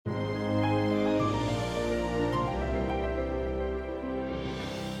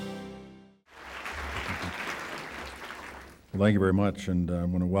Well, thank you very much, and I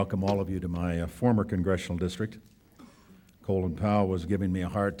want to welcome all of you to my former congressional district. Colin Powell was giving me a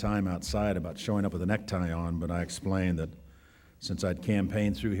hard time outside about showing up with a necktie on, but I explained that since I'd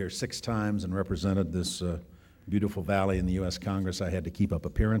campaigned through here 6 times and represented this beautiful valley in the U.S. Congress, I had to keep up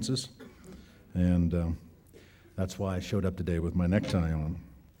appearances, and that's why I showed up today with my necktie on.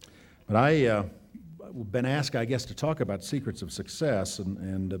 But I've been asked, I guess, to talk about secrets of success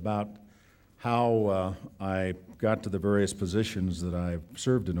and about how I got to the various positions that I've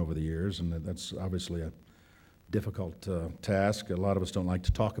served in over the years, and that's obviously a difficult task. A lot of us don't like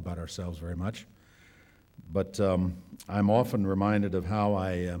to talk about ourselves very much. But I'm often reminded of how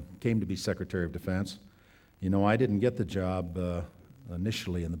I came to be Secretary of Defense. You know, I didn't get the job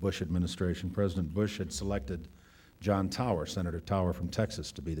initially in the Bush administration. President Bush had selected John Tower, Senator Tower from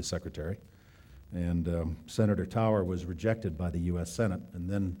Texas, to be the Secretary. And Senator Tower was rejected by the U.S. Senate, and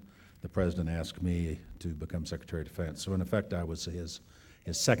then the President asked me to become Secretary of Defense. So in effect, I was his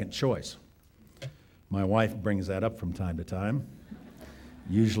second choice. My wife brings that up from time to time,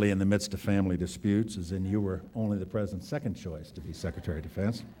 usually in the midst of family disputes, as in you were only the President's second choice to be Secretary of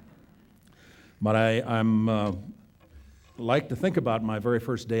Defense. But I'm like to think about my very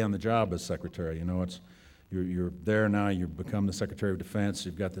first day on the job as Secretary. You know, you're there now, you've become the Secretary of Defense,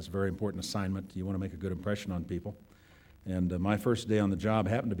 you've got this very important assignment, you want to make a good impression on people. And my first day on the job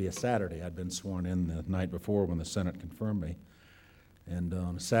happened to be a Saturday. I'd been sworn in the night before when the Senate confirmed me. And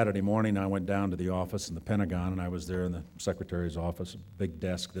on a Saturday morning, I went down to the office in the Pentagon, and I was there in the Secretary's office, a big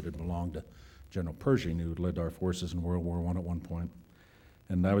desk that had belonged to General Pershing, who had led our forces in World War I at one point.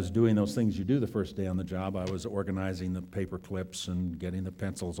 And I was doing those things you do the first day on the job. I was organizing the paper clips and getting the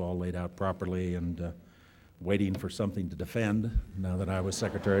pencils all laid out properly and waiting for something to defend now that I was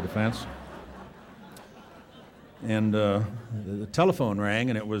Secretary of Defense. And the telephone rang,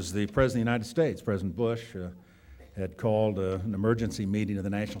 and it was the President of the United States, President Bush, had called an emergency meeting of the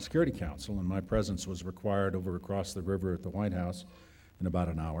National Security Council, and my presence was required over across the river at the White House in about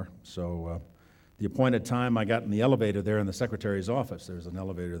an hour. So the appointed time, I got in the elevator there in the Secretary's office. There's an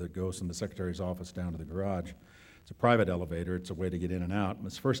elevator that goes from the Secretary's office down to the garage. It's a private elevator. It's a way to get in and out. And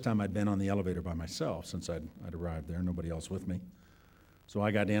it's the first time I'd been on the elevator by myself since I'd arrived there, nobody else with me. So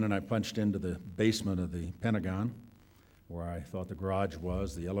I got in and I punched into the basement of the Pentagon where I thought the garage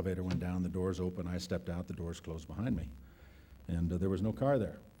was. The elevator went down, the doors open, I stepped out, the doors closed behind me. And there was no car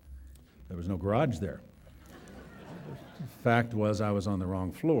there. There was no garage there. The fact was I was on the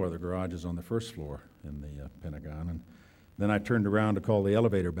wrong floor. The garage is on the first floor in the Pentagon. And then I turned around to call the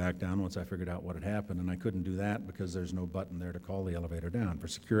elevator back down once I figured out what had happened, and I couldn't do that because there's no button there to call the elevator down. For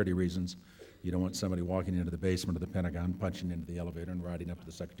security reasons, you don't want somebody walking into the basement of the Pentagon, punching into the elevator, and riding up to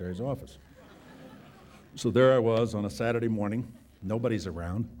the Secretary's office. So there I was on a Saturday morning. Nobody's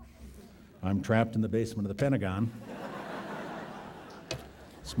around. I'm trapped in the basement of the Pentagon.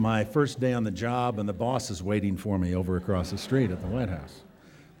 It's my first day on the job, and the boss is waiting for me over across the street at the White House.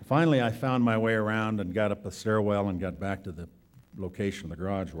 Finally, I found my way around and got up the stairwell and got back to the location of the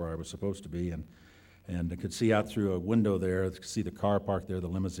garage where I was supposed to be, and I could see out through a window there, I could see the car parked there, the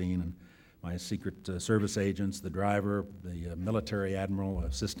limousine, and my Secret Service agents, the driver, the military admiral,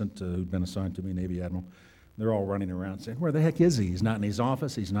 assistant who'd been assigned to me, Navy admiral. They're all running around saying, where the heck is he? He's not in his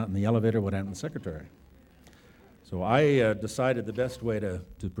office, he's not in the elevator, what happened to the Secretary? So I decided the best way to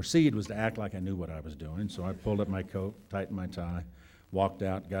proceed was to act like I knew what I was doing. So I pulled up my coat, tightened my tie, walked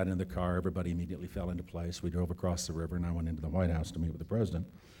out, got in the car. Everybody immediately fell into place. We drove across the river, and I went into the White House to meet with the President.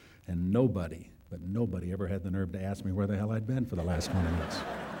 And nobody ever had the nerve to ask me where the hell I'd been for the last 20 minutes.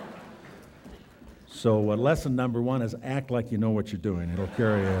 So lesson number 1 is act like you know what you're doing. It'll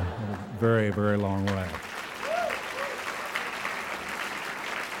carry a very, very long way.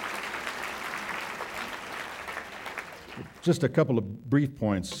 Just a couple of brief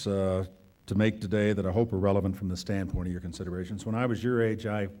points to make today that I hope are relevant from the standpoint of your considerations. When I was your age,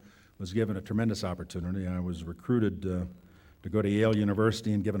 I was given a tremendous opportunity. I was recruited to go to Yale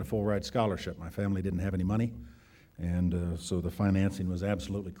University and given a full-ride scholarship. My family didn't have any money, and so the financing was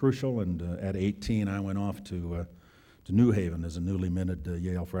absolutely crucial. And at 18, I went off to New Haven as a newly minted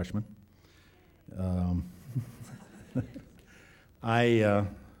Yale freshman. I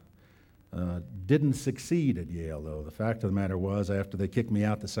didn't succeed at Yale, though. The fact of the matter was, after they kicked me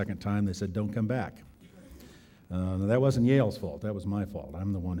out the second time, they said, don't come back. That wasn't Yale's fault. That was my fault.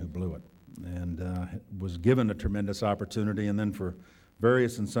 I'm the one who blew it. And was given a tremendous opportunity, and then for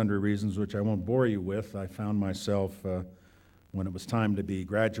various and sundry reasons, which I won't bore you with, I found myself, when it was time to be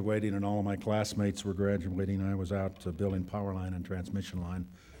graduating and all of my classmates were graduating, I was out building power line and transmission line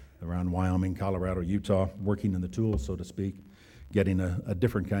around Wyoming, Colorado, Utah, working in the tools, so to speak, getting a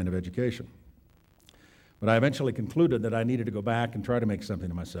different kind of education. But I eventually concluded that I needed to go back and try to make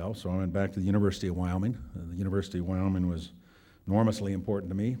something of myself, so I went back to the University of Wyoming. The University of Wyoming was enormously important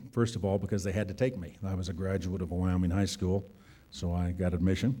to me, first of all because they had to take me. I was a graduate of Wyoming High School, so I got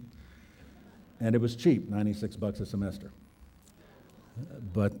admission. And it was cheap, $96 a semester.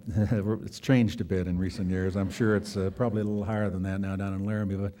 But it's changed a bit in recent years. I'm sure it's probably a little higher than that now down in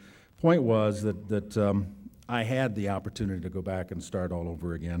Laramie. But the point was that I had the opportunity to go back and start all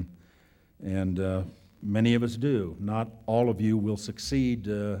over again. And many of us do. Not all of you will succeed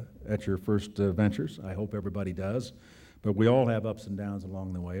at your first ventures. I hope everybody does. But we all have ups and downs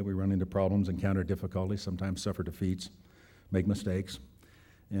along the way. We run into problems, encounter difficulties, sometimes suffer defeats, make mistakes.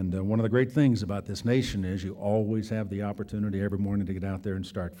 And one of the great things about this nation is you always have the opportunity every morning to get out there and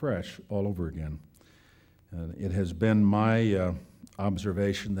start fresh all over again. It has been my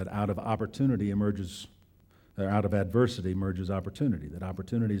observation that out of opportunity emerges, out of adversity emerges opportunity, that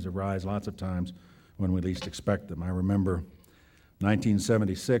opportunities arise lots of times when we least expect them. I remember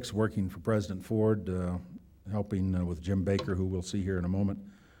 1976 working for President Ford, helping with Jim Baker, who we'll see here in a moment,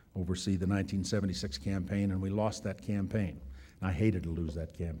 oversee the 1976 campaign, and we lost that campaign. I hated to lose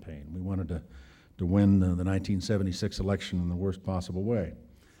that campaign. We wanted to win the 1976 election in the worst possible way.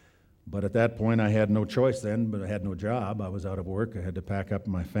 But at that point, I had no choice then, but I had no job. I was out of work. I had to pack up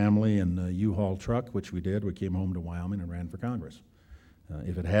my family in a U-Haul truck, which we did. We came home to Wyoming and ran for Congress.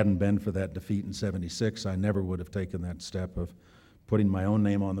 If it hadn't been for that defeat in '76, I never would have taken that step of putting my own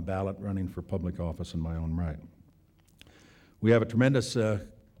name on the ballot, running for public office in my own right. We have a tremendous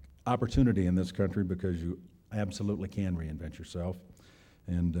opportunity in this country because you absolutely can reinvent yourself.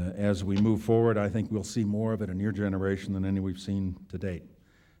 And as we move forward, I think we'll see more of it in your generation than any we've seen to date.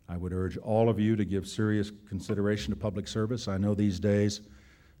 I would urge all of you to give serious consideration to public service. I know these days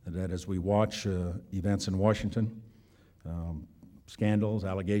that as we watch events in Washington, scandals,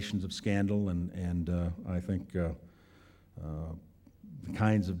 allegations of scandal, and I think the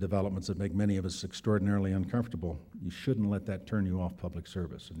kinds of developments that make many of us extraordinarily uncomfortable, you shouldn't let that turn you off public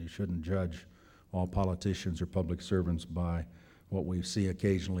service, and you shouldn't judge all politicians or public servants by what we see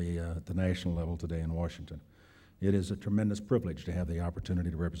occasionally at the national level today in Washington. It is a tremendous privilege to have the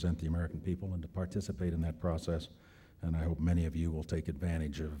opportunity to represent the American people and to participate in that process, and I hope many of you will take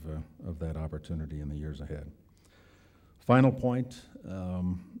advantage of that opportunity in the years ahead. Final point,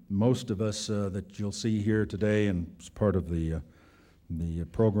 most of us that you'll see here today and as part of the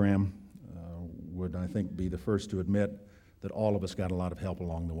program would, I think, be the first to admit that all of us got a lot of help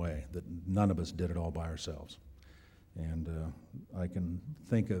along the way, that none of us did it all by ourselves. And I can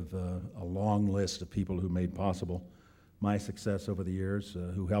think of a long list of people who made possible my success over the years,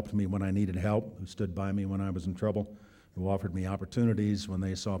 who helped me when I needed help, who stood by me when I was in trouble, who offered me opportunities when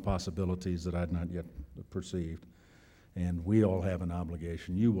they saw possibilities that I'd not yet perceived. And we all have an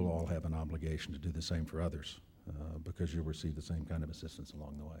obligation, you will all have an obligation to do the same for others because you'll receive the same kind of assistance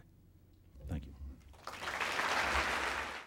along the way. Thank you.